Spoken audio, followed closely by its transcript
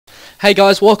Hey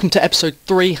guys, welcome to episode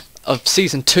 3 of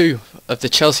season 2 of the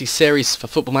Chelsea series for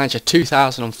Football Manager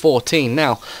 2014.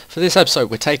 Now, for this episode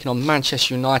we're taking on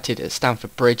Manchester United at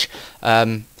Stamford Bridge.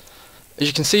 As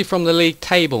you can see from the league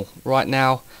table right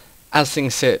now, as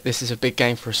things sit, this is a big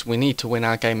game for us. We need to win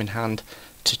our game in hand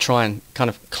to try and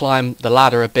kind of climb the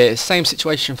ladder a bit. It's the same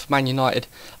situation for Man United.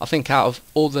 I think out of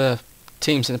all the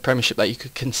teams in the Premiership that you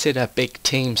could consider big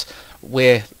teams,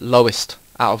 we're lowest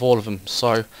out of all of them.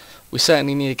 So we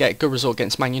certainly need to get a good result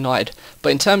against Man United. But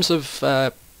in terms of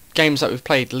games that we've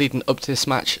played leading up to this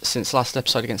match since last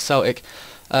episode against Celtic,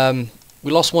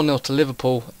 we lost 1-0 to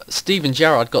Liverpool. Steven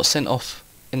Gerrard got sent off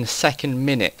in the second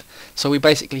minute. So we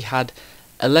basically had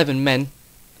 11 men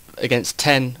against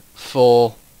 10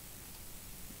 for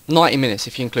 90 minutes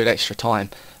if you include extra time.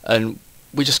 And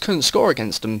we just couldn't score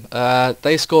against them.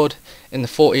 They scored in the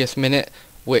 40th minute,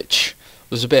 which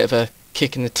was a bit of a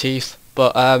kick in the teeth.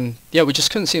 But yeah, we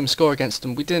just couldn't see them score against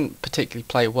them. We didn't particularly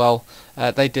play well.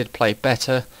 They did play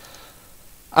better.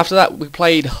 After that, we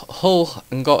played Hull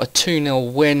and got a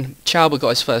 2-0 win. Chalba got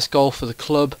his first goal for the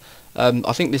club.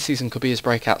 I think this season could be his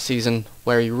breakout season,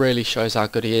 where he really shows how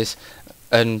good he is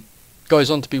and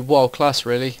goes on to be world class,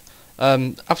 really.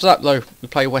 After that, though, we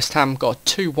played West Ham, got a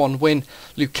 2-1 win.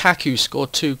 Lukaku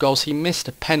scored 2 goals. He missed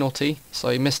a penalty, so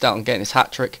he missed out on getting his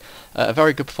hat-trick. A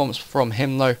very good performance from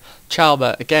him, though.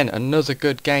 Chalba, again, another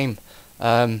good game.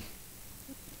 2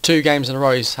 games in a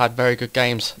row he's had very good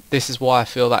games. This is why I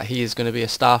feel that he is going to be a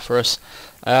star for us.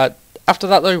 After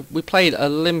that, though, we played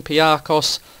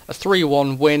Olympiacos, a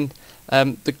 3-1 win.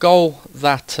 The goal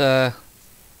that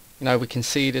we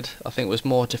conceded, I think, was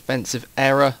more defensive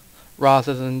error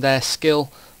rather than their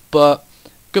skill, but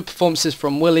good performances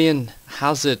from Willian,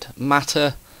 Hazard,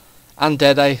 Mata and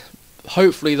Dede.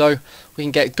 Hopefully, though, we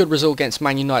can get a good result against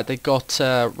Man United. They got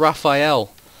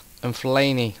Raphael and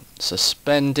Fellaini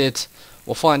suspended.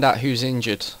 We'll find out who's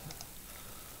injured.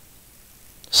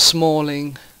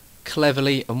 Smalling,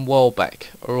 Cleverley and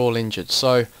Welbeck are all injured,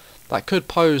 so that could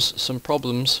pose some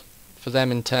problems for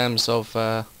them in terms of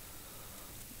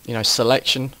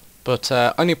selection. But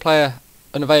only player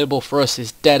unavailable for us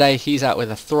is Dede. He's out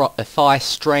with a thigh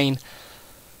strain.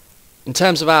 In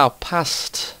terms of our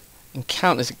past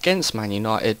encounters against Man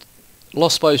United,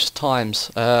 lost both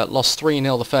times. Lost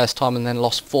 3-0 the first time and then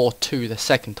lost 4-2 the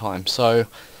second time. So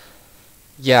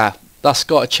yeah, that's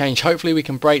got to change. Hopefully we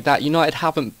can break that. United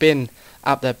haven't been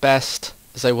at their best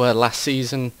as they were last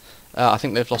season. I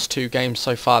think they've lost 2 games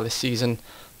so far this season.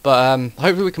 But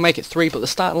hopefully we can make it 3. But the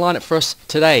starting lineup for us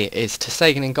today is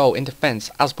Terstegen in goal. In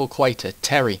defence, Azpilicueta,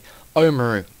 Terry,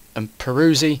 Omaru and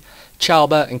Peruzzi.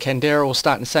 Chalba and Kendira will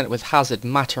start in centre with Hazard,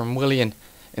 Mata and Willian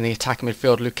in the attacking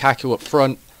midfield. Lukaku up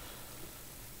front.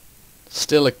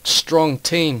 Still a strong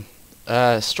team.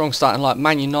 Strong starting lineup.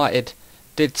 Man United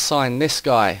did sign this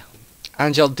guy,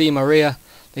 Angel Di Maria.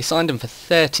 They signed him for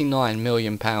 £39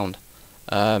 million.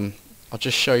 I'll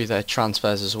just show you their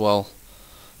transfers as well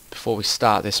before we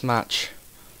start this match.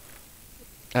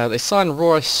 They signed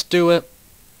Roy Stewart,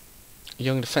 a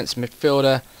young defensive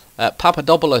midfielder.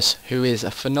 Papadopoulos, who is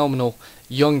a phenomenal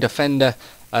young defender.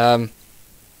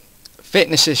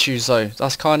 Fitness issues, though.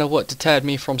 That's kind of what deterred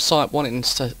me from wanting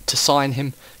to sign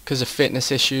him, because of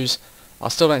fitness issues. I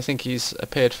still don't think he's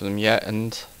appeared for them yet,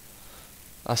 and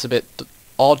that's a bit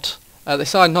odd. They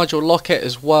signed Nigel Lockett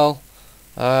as well.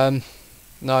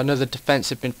 Another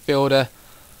defensive midfielder.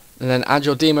 And then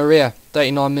Angel Di Maria,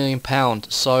 £39 million.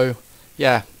 So,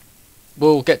 yeah,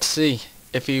 we'll get to see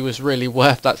if he was really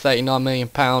worth that £39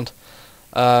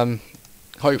 million.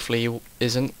 Hopefully he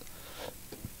isn't.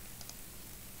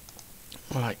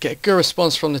 Alright, get a good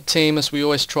response from the team, as we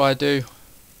always try to do.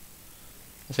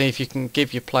 I think if you can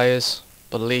give your players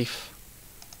belief,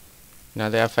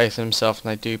 they have faith in themselves and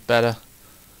they do better.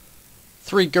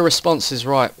 3 good responses,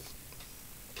 right.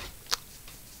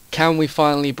 Can we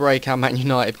finally break our Man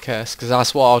United curse? Because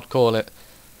that's what I'd call it.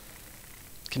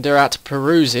 Kendira out to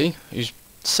Peruzzi, who's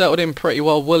settled in pretty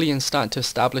well. Willian's starting to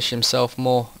establish himself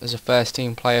more as a first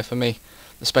team player for me,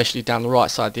 especially down the right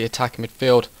side of the attacking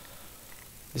midfield.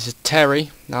 This is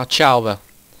Terry, now Chalba.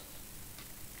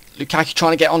 Lukaku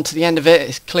trying to get onto the end of it.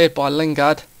 It's cleared by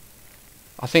Lingard.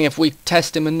 I think if we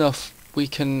test him enough, we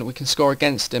can score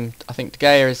against him. I think De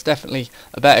Gea is definitely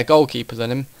a better goalkeeper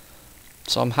than him,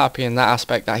 so I'm happy in that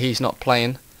aspect that he's not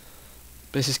playing.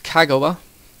 But this is Kagawa.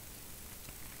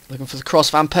 Looking for the cross.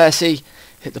 Van Persie.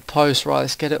 Hit the post. Right,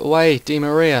 let's get it away. Di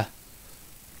Maria.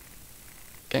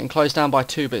 Getting closed down by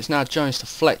 2, but it's now Jones to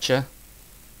Fletcher.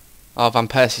 Oh, Van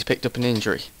Persie's picked up an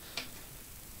injury.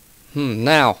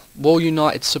 Now, will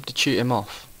United substitute him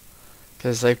off?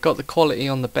 Because they've got the quality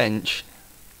on the bench.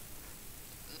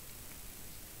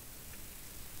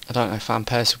 I don't know if Van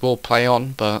Persie will play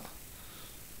on, but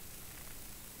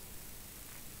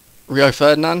Rio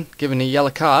Ferdinand given a yellow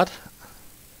card.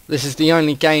 This is the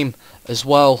only game as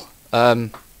well. No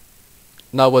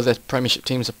other Premiership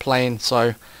teams are playing,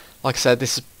 so like I said,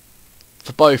 this is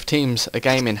for both teams a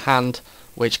game in hand,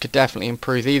 which could definitely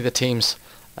improve either team's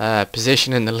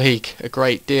position in the league a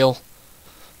great deal.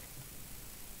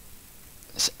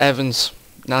 It's Evans,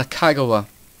 now Kagawa,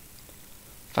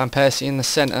 Van Persie in the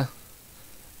centre,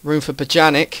 room for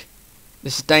Bajanic.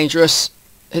 This is dangerous,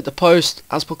 hit the post,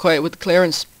 Azpilicueta with the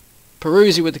clearance,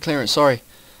 Peruzzi with the clearance, sorry.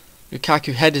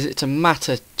 Lukaku headers it to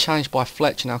Mata, challenged by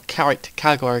Fletcher, now Carrick to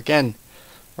Kagawa again.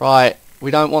 Right,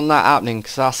 we don't want that happening,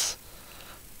 because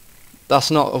that's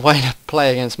not a way to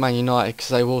play against Man United, because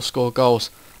they will score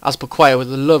goals. Azpilicueta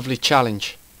with a lovely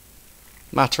challenge.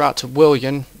 Mata out to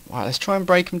Willian. Right, let's try and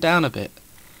break him down a bit.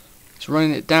 He's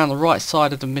running it down the right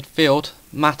side of the midfield.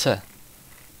 Mata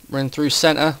running through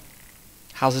centre.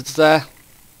 Hazard's there.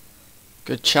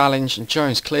 Good challenge, and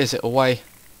Jones clears it away.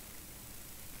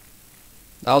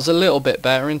 That was a little bit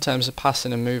better in terms of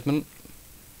passing and movement.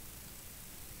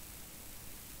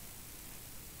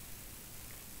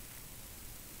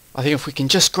 I think if we can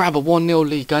just grab a 1-0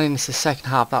 lead going into the second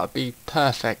half, that would be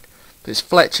perfect. But it's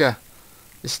Fletcher.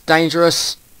 It's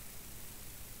dangerous.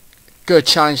 Good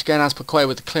challenge again, Azpilicueta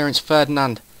with the clearance.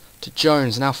 Ferdinand to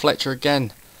Jones. Now Fletcher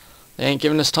again. They ain't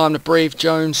giving us time to breathe,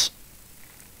 Jones.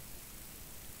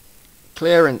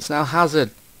 Clearance. Now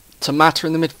Hazard to Mata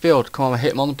in the midfield. Come on,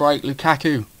 hit him on the break.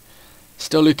 Lukaku.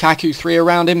 Still Lukaku. 3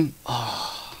 around him.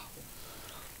 Oh,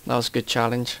 that was a good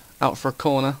challenge. Out for a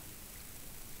corner.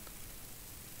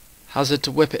 Hazard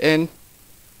to whip it in.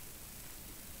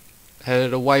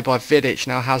 Headed away by Vidic.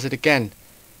 Now Hazard again.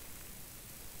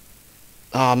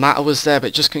 Ah, Mata was there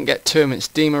but just couldn't get to him. It's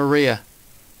Di Maria.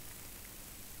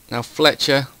 Now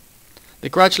Fletcher. They're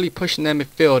gradually pushing their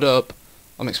midfield up.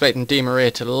 I'm expecting Di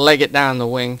Maria to leg it down the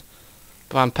wing.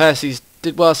 But Van Persie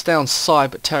did well to stay on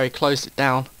side, but Terry closed it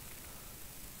down.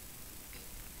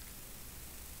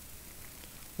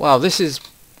 Wow, this is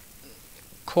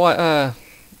quite a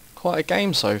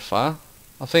game so far.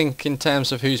 I think in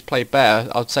terms of who's played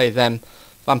better, I'd say them.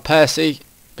 Van Persie,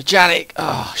 Bajanic.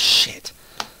 Oh shit!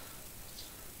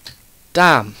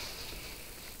 Damn.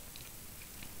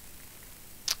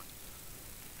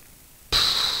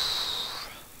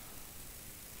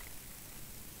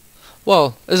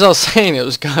 Well, as I was saying, it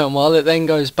was going well. It then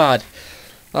goes bad.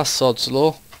 That's sod's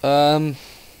law. Yeah,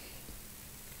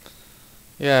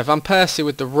 Van Persie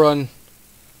with the run.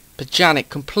 Bajanic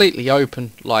completely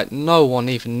open, like no one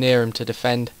even near him to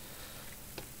defend.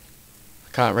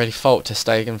 I can't really fault ter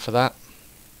Stegen for that.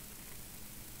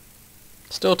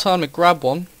 Still time to grab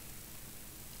one.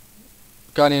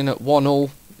 Going in at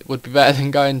 1-1 it would be better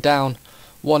than going down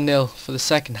 1-0 for the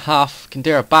second half.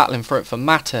 Kandira battling for it for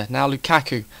Mata. Now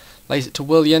Lukaku lays it to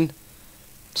Willian.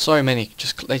 So many,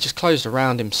 they just closed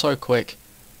around him so quick.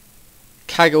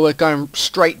 Kagawa going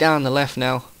straight down the left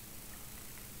now.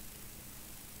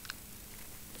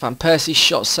 Van Persie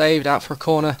shot saved, out for a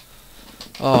corner.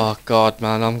 Oh god,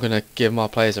 man, I'm gonna give my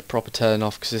players a proper turn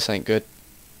off because this ain't good.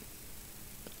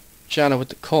 Jana with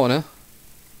the corner.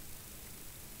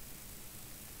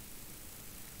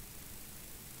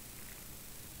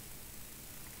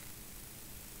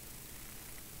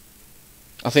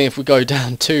 I think if we go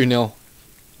down 2-0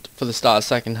 for the start of the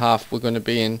second half, we're going to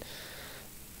be in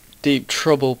deep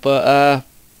trouble. But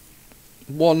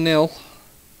 1-0.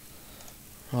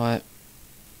 Right.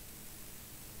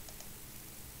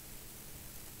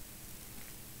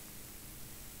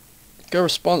 Good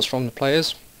response from the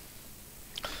players.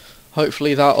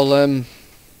 Hopefully that'll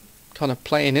kind of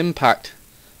play an impact.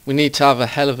 We need to have a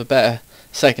hell of a better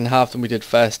second half than we did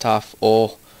first half,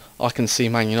 or I can see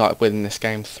Man United winning this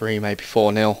game 3, maybe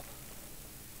 4-0.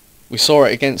 We saw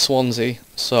it against Swansea,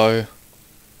 so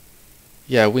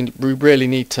yeah, we really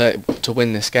need to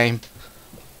win this game.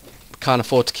 We can't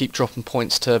afford to keep dropping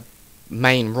points to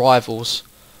main rivals.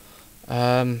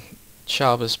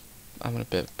 Chalba's having a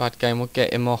bit of a bad game. We'll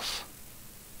get him off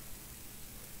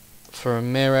for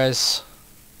Ramirez.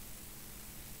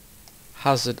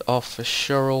 Hazard off for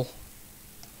Sherrill.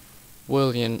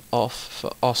 Willian off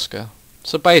for Oscar.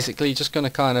 So basically just going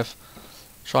to kind of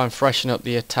try and freshen up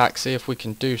the attack, see if we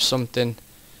can do something.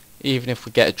 Even if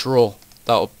we get a draw,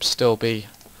 that'll still be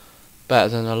better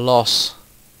than a loss.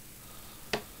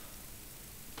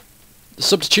 The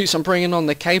substitutes I'm bringing on,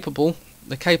 they're capable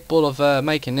of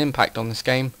making an impact on this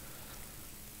game.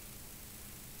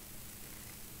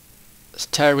 It's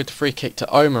Terry with the free kick to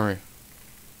Omaru.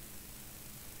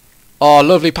 Oh,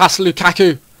 lovely pass to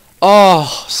Lukaku.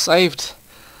 Oh, saved.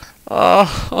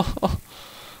 Oh,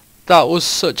 That was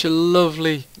such a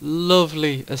lovely,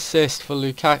 lovely assist for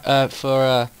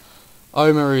Omaru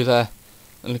there,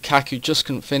 and Lukaku just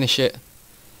couldn't finish it.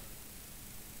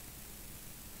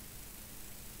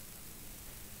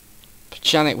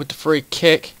 Pjanic with the free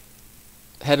kick,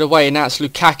 head away, and now it's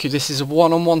Lukaku. This is a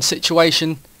one-on-one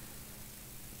situation.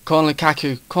 Come on,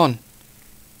 Lukaku, come on.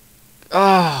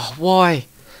 Ah, why?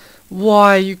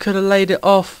 Why? You could have laid it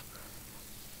off.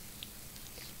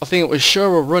 I think it was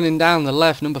Shura running down the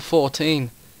left, number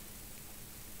 14.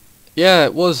 Yeah,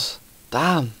 it was.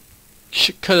 Damn.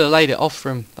 Could have laid it off for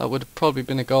him. That would have probably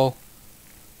been a goal.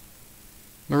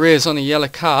 Maria's on a yellow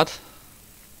card.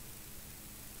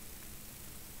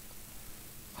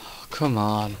 Oh, come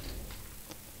on.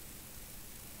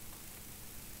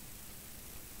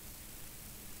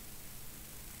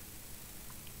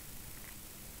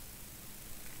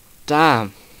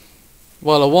 Damn.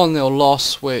 Well, a 1-0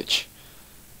 loss, which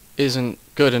isn't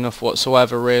good enough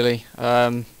whatsoever, really.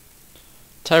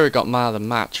 Terry got man of the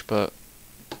match, but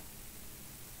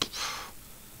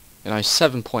you know,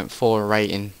 7.4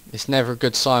 rating. It's never a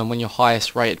good sign when your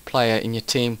highest rated player in your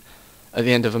team at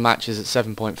the end of a match is at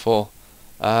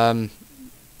 7.4.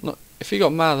 If he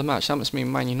got man of the match, that must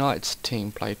mean Man United's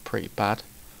team played pretty bad.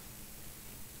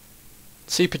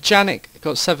 See, Pjanic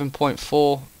got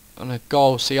 7.4 on a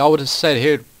goal. See, I would have said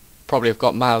he'd probably have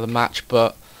got man of the match,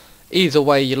 but either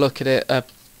way you look at it, a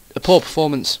poor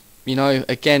performance. You know,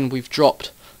 again, we've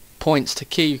dropped points to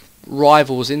key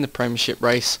rivals in the Premiership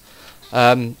race.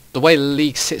 The way the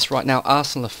league sits right now,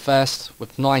 Arsenal are first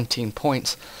with 19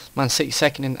 points, Man City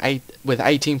second with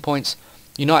 18 points,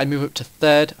 United move up to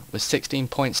third with 16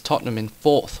 points, Tottenham in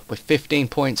fourth with 15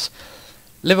 points,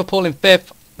 Liverpool in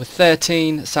fifth with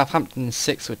 13, Southampton in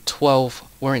sixth with 12,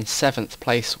 we're in seventh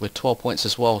place with 12 points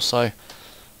as well. So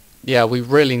yeah, we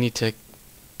really need to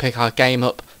pick our game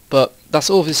up. But that's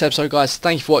all for this episode, guys.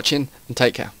 Thank you for watching and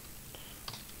take care.